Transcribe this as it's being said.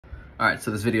All right,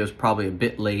 so this video is probably a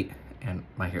bit late and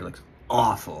my hair looks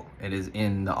awful. It is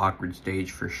in the awkward stage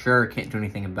for sure. Can't do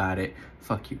anything about it.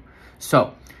 Fuck you.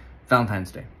 So, Valentine's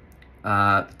Day.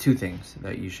 Two things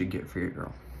that you should get for your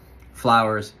girl.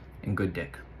 Flowers and good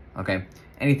dick, okay?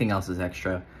 Anything else is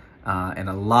extra. And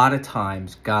a lot of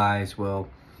times, guys will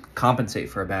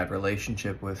compensate for a bad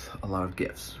relationship with a lot of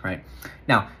gifts, right?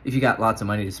 Now, if you got lots of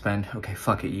money to spend, okay,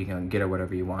 fuck it, you can get her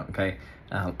whatever you want, okay?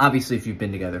 Obviously, if you've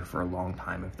been together for a long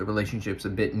time, if the relationship's a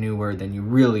bit newer, then you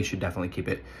really should definitely keep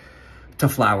it to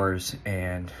flowers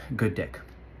and good dick.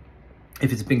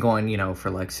 If it's been going, you know, for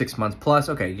like 6 months plus,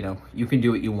 okay, you know, you can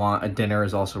do what you want. A dinner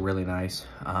is also really nice,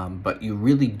 but you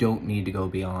really don't need to go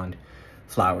beyond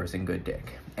flowers and good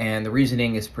dick. And the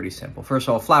reasoning is pretty simple. First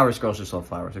of all, flowers, girls just love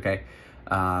flowers, okay?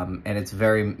 And it's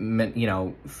very, you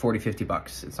know, 40, 50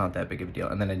 bucks. It's not that big of a deal.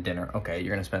 And then a dinner, okay,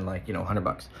 you're gonna spend like, you know, 100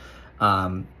 bucks.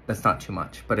 That's not too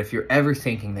much. But if you're ever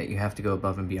thinking that you have to go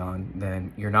above and beyond,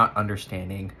 then you're not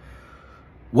understanding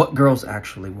what girls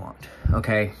actually want,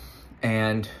 okay?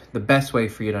 And the best way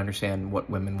for you to understand what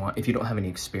women want, if you don't have any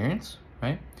experience,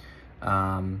 right,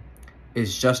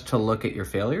 is just to look at your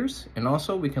failures. And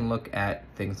also we can look at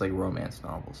things like romance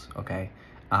novels, okay?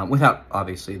 Without,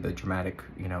 obviously, the dramatic,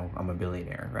 you know, I'm a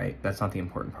billionaire, right? That's not the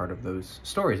important part of those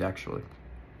stories, actually.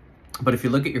 But if you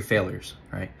look at your failures,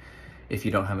 right, if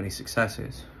you don't have any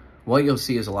successes, what you'll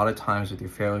see is a lot of times with your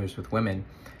failures with women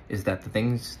is that the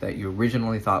things that you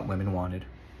originally thought women wanted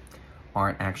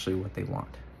aren't actually what they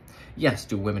want. Yes,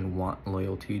 do women want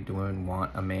loyalty? Do women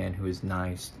want a man who is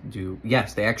nice?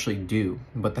 Yes, they actually do.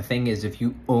 But the thing is, if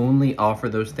you only offer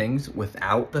those things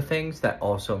without the things that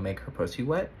also make her pussy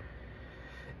wet,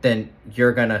 then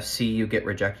you're gonna see you get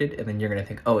rejected, and then you're gonna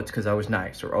think, oh, it's because I was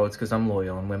nice, or oh, it's because I'm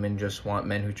loyal, and women just want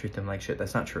men who treat them like shit.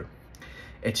 That's not true.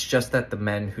 It's just that the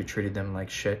men who treated them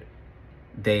like shit,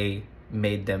 they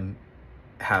made them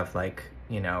have, like,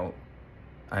 you know,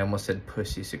 I almost said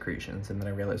pussy secretions, and then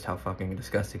I realized how fucking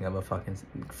disgusting of a fucking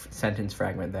sentence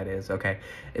fragment that is, okay?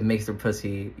 It makes their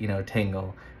pussy, you know,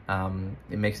 tingle.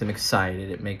 It makes them excited.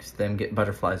 It makes them get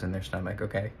butterflies in their stomach,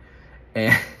 okay?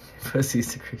 And pussy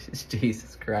secretions,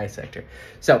 Jesus Christ, Hector.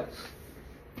 So,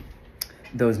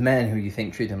 those men who you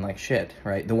think treat them like shit,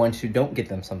 right? The ones who don't get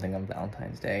them something on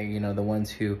Valentine's Day, you know, the ones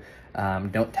who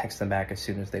don't text them back as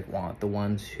soon as they want, the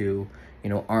ones who, you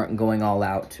know, aren't going all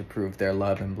out to prove their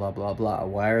love and blah, blah, blah.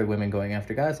 Why are women going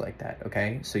after guys like that,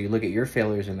 okay? So you look at your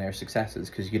failures and their successes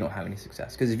because you don't have any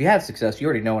success. Because if you have success, you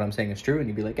already know what I'm saying is true, and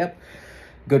you'd be like, yep,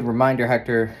 good reminder,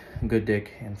 Hector, good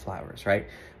dick and flowers, right?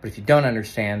 But if you don't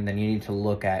understand, then you need to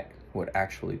look at what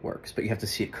actually works. But you have to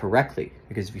see it correctly,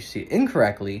 because if you see it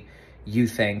incorrectly, you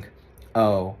think,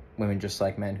 oh, women just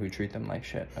like men who treat them like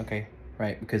shit, okay?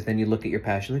 Right? Because then you look at your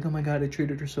past, you're like, oh my God, I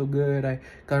treated her so good. I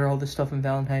got her all this stuff on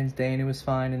Valentine's Day and it was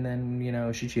fine. And then, you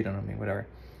know, she cheated on me, whatever.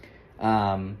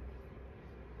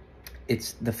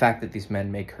 It's the fact that these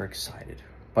men make her excited.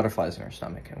 Butterflies in her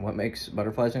stomach. And what makes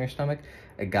butterflies in her stomach?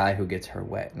 A guy who gets her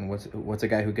wet. And what's a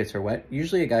guy who gets her wet?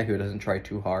 Usually a guy who doesn't try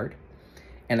too hard.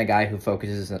 And a guy who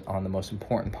focuses on the most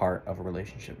important part of a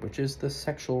relationship, which is the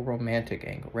sexual romantic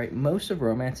angle, right? Most of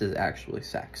romance is actually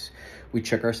sex. We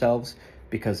trick ourselves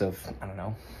because of, I don't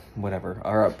know, whatever,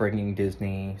 our upbringing,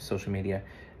 Disney, social media,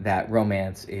 that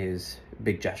romance is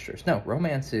big gestures. No,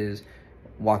 romance is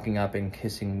walking up and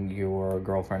kissing your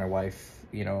girlfriend or wife,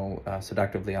 you know,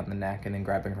 seductively on the neck, and then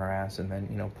grabbing her ass, and then,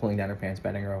 you know, pulling down her pants,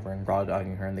 bending her over, and raw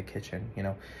dogging her in the kitchen, you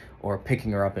know, or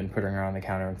picking her up and putting her on the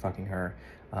counter and fucking her,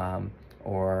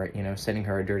 or, you know, sending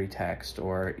her a dirty text,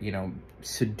 or, you know,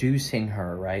 seducing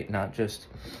her, right? Not just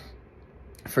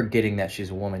forgetting that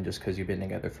she's a woman just because you've been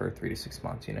together for 3 to 6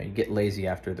 months. You know, you get lazy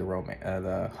after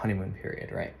the honeymoon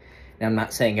period, right? Now, I'm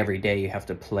not saying every day you have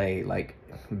to play, like,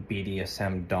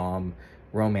 BDSM, Dom,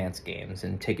 romance games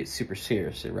and take it super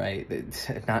seriously, right?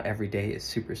 Not every day is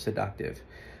super seductive.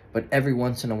 But every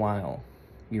once in a while,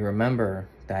 you remember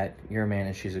that you're a man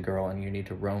and she's a girl, and you need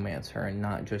to romance her and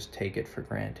not just take it for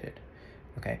granted.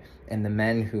 Okay, and the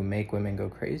men who make women go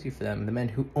crazy for them, the men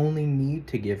who only need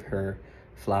to give her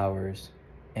flowers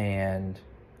and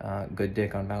good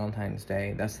dick on Valentine's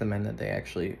Day, that's the men that they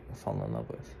actually fall in love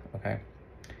with, okay?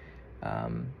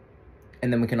 And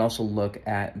then we can also look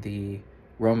at the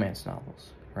romance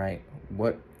novels, right?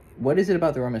 What is it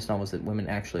about the romance novels that women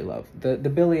actually love? The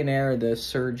billionaire, the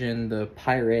surgeon, the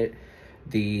pirate,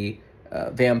 the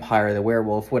vampire, the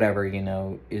werewolf, whatever, you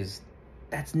know,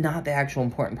 that's not the actual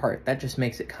important part. That just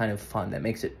makes it kind of fun. That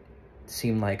makes it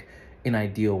seem like an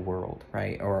ideal world,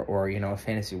 right? Or you know, a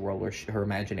fantasy world where her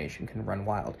imagination can run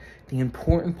wild. The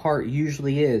important part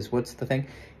usually is, what's the thing?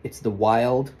 It's the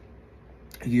wild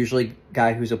Usually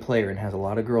guy who's a player and has a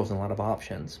lot of girls and a lot of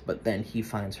options, but then he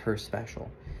finds her special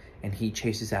and he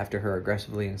chases after her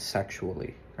aggressively and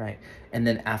sexually, right? And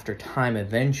then after time,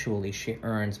 eventually she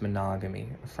earns monogamy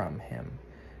from him,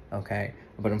 okay?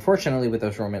 But unfortunately with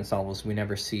those romance novels, we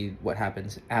never see what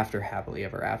happens after happily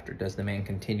ever after. Does the man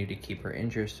continue to keep her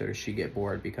interest, or does she get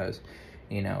bored because,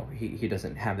 you know, he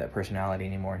doesn't have that personality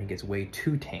anymore and he gets way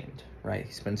too tamed, right?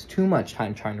 He spends too much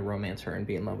time trying to romance her and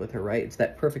be in love with her, right? It's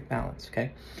that perfect balance,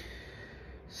 okay?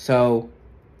 So,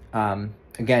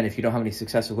 again, if you don't have any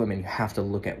success with women, you have to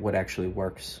look at what actually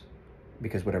works,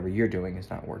 because whatever you're doing is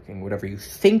not working. Whatever you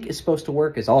think is supposed to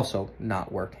work is also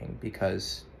not working,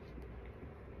 because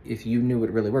if you knew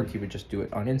what really worked, you would just do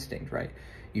it on instinct, right?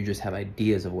 You just have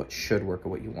ideas of what should work or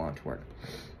what you want to work.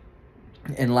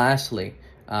 And lastly,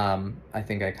 I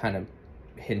think I kind of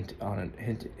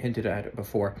hinted at it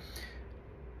before.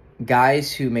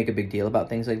 Guys who make a big deal about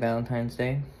things like Valentine's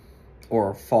Day,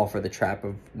 or fall for the trap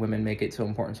of women make it so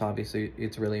important, so obviously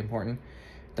it's really important.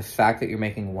 The fact that you're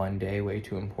making one day way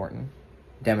too important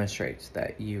demonstrates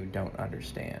that you don't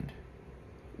understand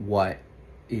what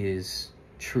is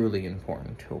truly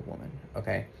important to a woman,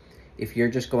 okay? If you're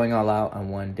just going all out on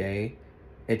one day,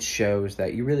 it shows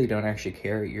that you really don't actually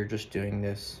care. You're just doing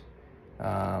this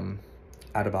out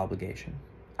of obligation,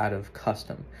 out of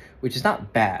custom, which is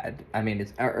not bad. I mean,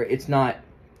 it's not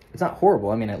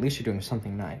horrible. I mean, at least you're doing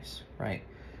something nice, right?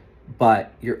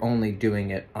 But you're only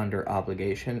doing it under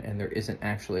obligation, and there isn't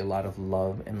actually a lot of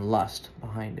love and lust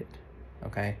behind it,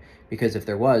 okay? Because if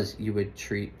there was, you would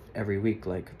treat every week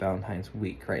like Valentine's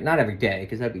week, right? Not every day,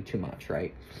 because that'd be too much,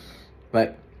 right?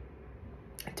 But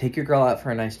take your girl out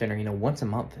for a nice dinner, you know, once a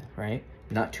month, right?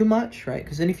 Not too much, right?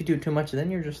 Because then if you do too much,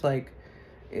 then you're just like,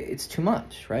 it's too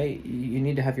much, right? You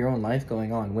need to have your own life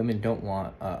going on. Women don't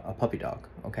want a puppy dog,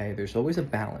 okay? There's always a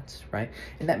balance, right?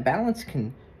 And that balance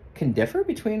can differ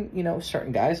between, you know,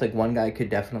 certain guys. Like one guy could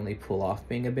definitely pull off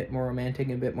being a bit more romantic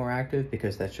and a bit more active,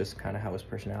 because that's just kind of how his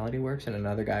personality works. And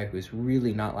another guy who's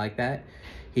really not like that,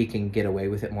 he can get away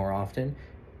with it more often,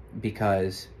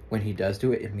 because when he does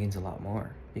do it, it means a lot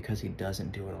more, because he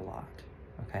doesn't do it a lot,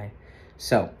 okay?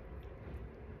 So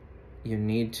you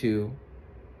need to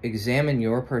examine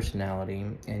your personality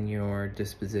and your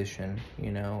disposition.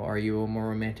 You know, are you a more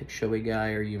romantic, showy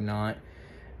guy? Are you not?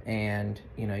 And,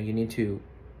 you know, you need to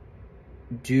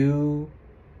do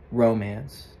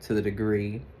romance to the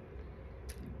degree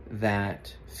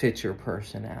that fits your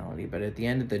personality. But at the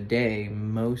end of the day,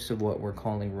 most of what we're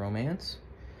calling romance,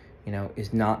 you know,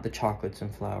 is not the chocolates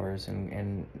and flowers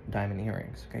and diamond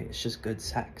earrings, okay? It's just good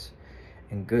sex.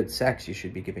 And good sex you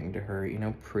should be giving to her, you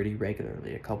know, pretty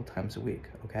regularly, a couple times a week,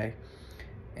 okay?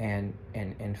 And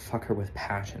fuck her with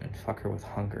passion, and fuck her with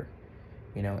hunger,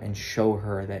 you know, and show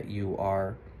her that you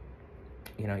are,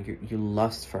 you know, you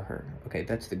lust for her, okay?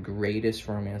 That's the greatest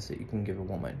romance that you can give a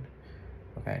woman,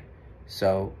 okay?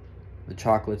 So the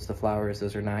chocolates, the flowers,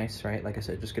 those are nice, right? Like I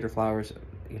said, just get her flowers,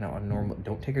 you know, a normal,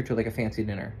 don't take her to like a fancy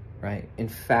dinner, right? In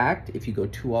fact, if you go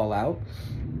too all out,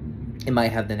 it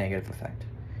might have the negative effect.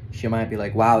 She might be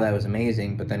like, wow, that was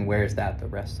amazing, but then where's that the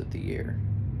rest of the year?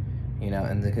 You know,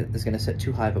 and it's going to set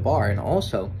too high of a bar. And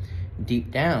also,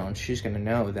 deep down, she's going to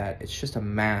know that it's just a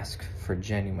mask for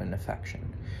genuine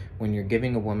affection. When you're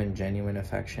giving a woman genuine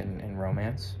affection and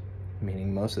romance,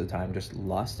 meaning most of the time just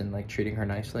lust and like treating her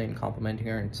nicely and complimenting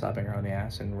her and slapping her on the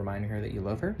ass and reminding her that you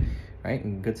love her, right,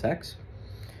 and good sex,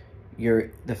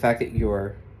 the fact that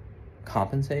you're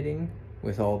compensating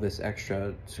with all this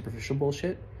extra superficial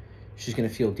bullshit, she's going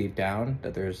to feel deep down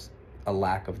that there's a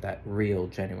lack of that real,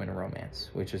 genuine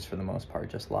romance, which is for the most part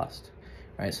just lust,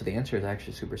 right? So the answer is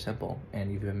actually super simple,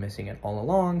 and you've been missing it all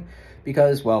along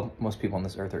because, well, most people on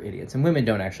this earth are idiots, and women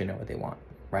don't actually know what they want,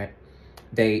 right?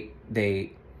 They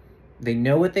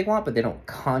know what they want, but they don't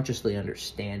consciously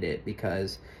understand it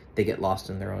because they get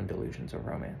lost in their own delusions of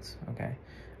romance, okay?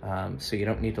 So you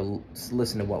don't need to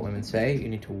listen to what women say. You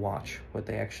need to watch what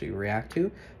they actually react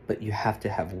to, but you have to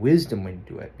have wisdom when you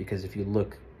do it, because if you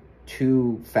look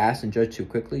too fast and judge too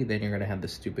quickly, then you're going to have the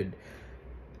stupid,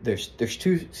 there's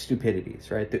two stupidities,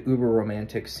 right? The uber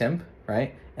romantic simp,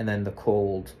 right? And then the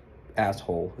cold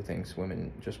asshole who thinks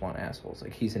women just want assholes.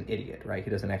 Like, he's an idiot, right? He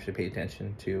doesn't actually pay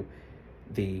attention to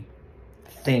the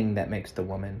thing that makes the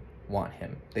woman want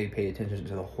him. They pay attention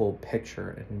to the whole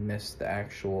picture and miss the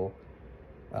actual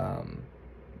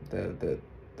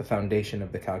the foundation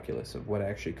of the calculus of what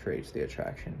actually creates the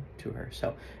attraction to her.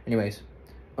 So anyways,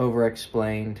 over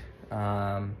explained,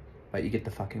 but you get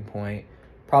the fucking point.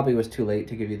 Probably was too late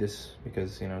to give you this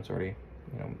because, you know, it's already,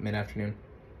 you know, mid-afternoon.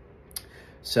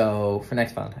 So for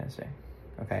next Valentine's Day,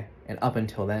 okay? And up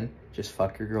until then, just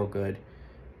fuck your girl good,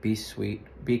 be sweet,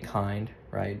 be kind,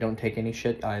 right? Don't take any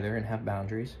shit either and have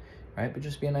boundaries, right? But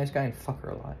just be a nice guy and fuck her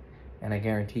a lot. And I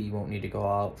guarantee you won't need to go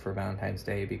out for Valentine's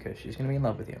Day because she's gonna be in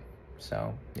love with you.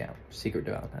 So yeah, secret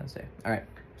to Valentine's Day. All right,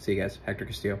 see you guys. Hector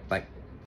Castillo, bye.